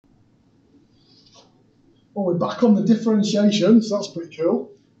Well, we're back on the differentiation, so that's pretty cool.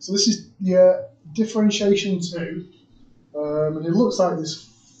 So this is the differentiation 2, and it looks like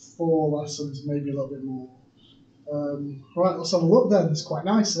there's 4 lessons, maybe a little bit more. Right, let's have a look then. It's quite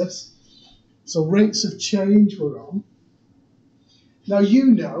nice, this. So rates of change we're on. Now you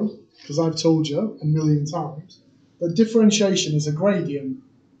know, because I've told you a million times, that differentiation is a gradient.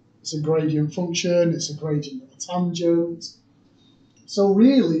 It's a gradient function, it's a gradient of a tangent. So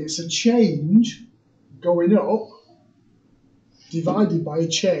really it's a change going up divided by a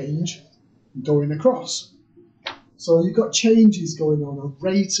change going across. So you've got changes going on, a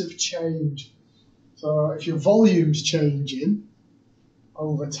rate of change. So if your volume's changing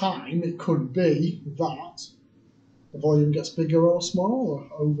over time, it could be that the volume gets bigger or smaller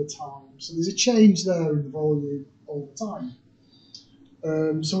over time. So there's a change there in the volume over time.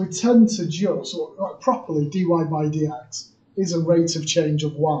 So we tend to just, like properly, dy by dx is a rate of change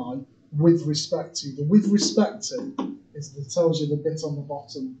of y with respect to. The with respect to is that tells you the bit on the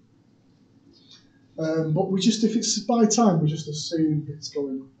bottom. But we just, if it's by time, we just assume it's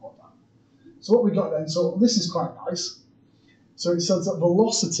going up or down. So what we got then, so this is quite nice. So it says that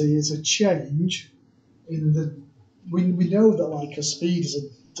velocity is a change in the, we know that like a speed is a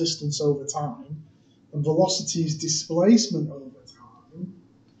distance over time, and velocity is displacement over time.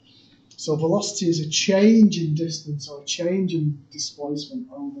 So velocity is a change in distance or a change in displacement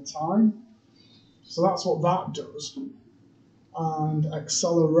over time. So that's what that does. And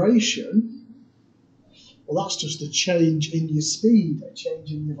acceleration, well, that's just a change in your speed, a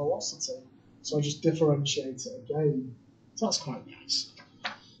change in your velocity. So I just differentiate it again. So that's quite nice.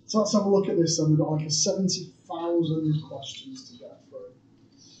 So let's have a look at this then. We've got like a 70,000 questions to get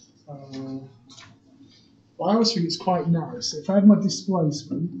through. Well, I always think it's quite nice. If I have my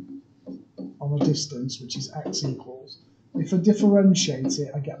displacement on a distance, which is x equals, if I differentiate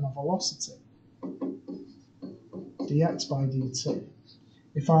it, I get my velocity, dx by dt.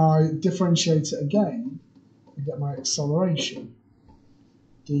 If I differentiate it again, I get my acceleration,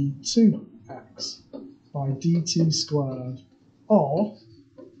 d2x by dt squared, or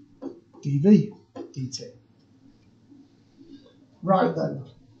dv dt. Right then.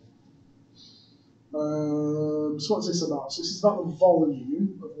 So what's this about? So this is about the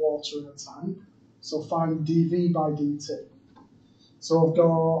volume of water in a tank. So find dv by dt. So I've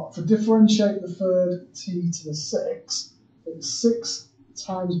got, for differentiate the third t to the 6, it's 6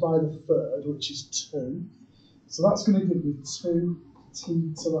 times by the third, which is 2. So that's going to give me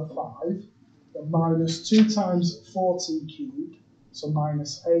 2t to the 5, then minus 2 times 4t cubed, so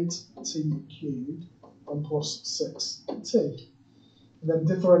minus 8t cubed, and plus 6t. And then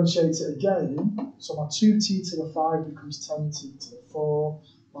differentiate it again, so my 2t to the 5 becomes 10t to the 4,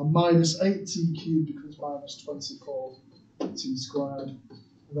 my minus 8t cubed becomes minus 24t squared,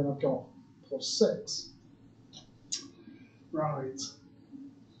 and then I've got plus 6. Right.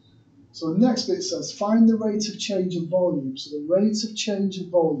 So the next bit says, find the rate of change of volume. So the rate of change of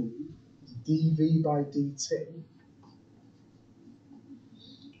volume is dv by dt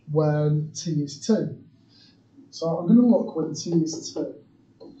when t is 2. So I'm going to look when t is 2.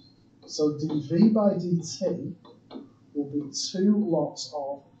 So dv by dt will be 2 lots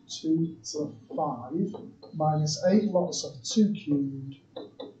of 2 to the 5 minus 8 lots of 2 cubed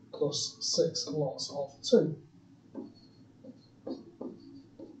plus 6 lots of 2.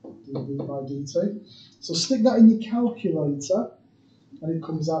 dv by dt. So stick that in your calculator and it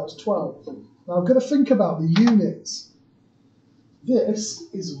comes out as 12. Now I've got to think about the units. This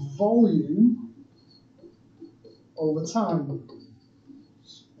is volume over time.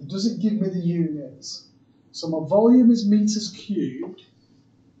 It doesn't give me the units. So my volume is meters cubed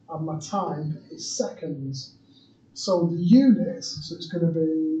and my time is seconds. So the units, so it's going to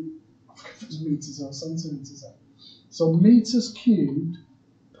be, I forget if it's meters or centimeters. So meters cubed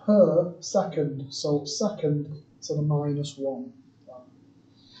per second, so second to the minus 1.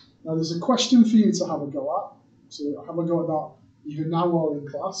 Now there's a question for you to have a go at. So have a go at that either now or in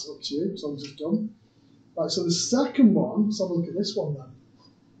class, up to you, so I'm just done. Right, so the second one, let's have a look at this one then.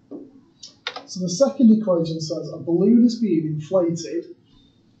 So the second equation says a balloon is being inflated.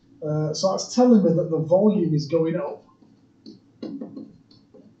 So that's telling me that the volume is going up. And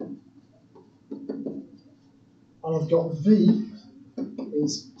I've got V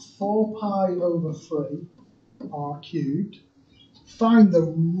is 4 pi over 3 r cubed. Find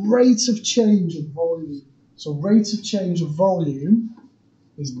the rate of change of volume. So rate of change of volume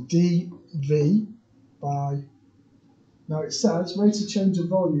is dv by, now it says rate of change of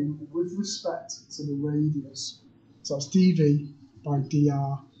volume with respect to the radius. So that's dv by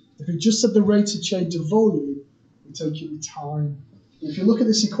dr. If it just said the rate of change of volume, we take it with time. If you look at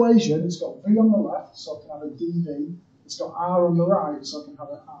this equation, it's got v on the left, so I can have a dv. It's got r on the right, so I can have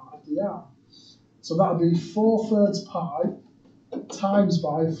an r dr. So that would be 4/3 pi times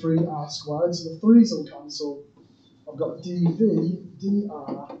by 3r squared. So the 3's will cancel. I've got dv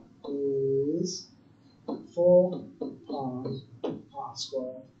dr is 4 pi r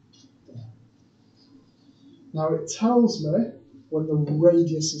squared. Now it tells me when the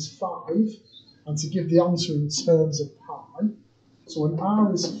radius is 5, and to give the answer in terms of pi. So when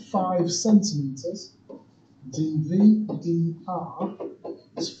r is 5 centimetres, dv dr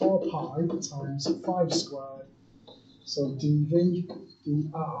is 4 pi times 5 squared. So dv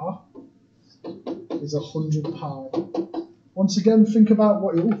dr is 100 pi. Once again, think about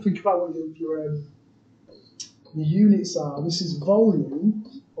what your units are. This is volume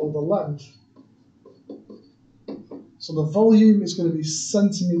over length. So the volume is going to be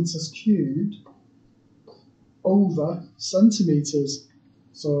centimetres cubed over centimetres.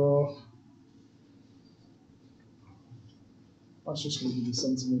 So that's just going to be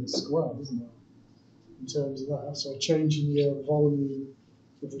centimetres squared, isn't it? In terms of that. So changing your volume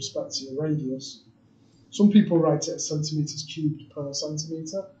with respect to your radius. Some people write it as centimetres cubed per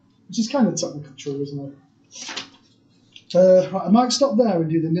centimetre, which is kind of technically true, isn't it? Right, I might stop there and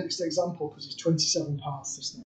do the next example because it's 27 parts this next.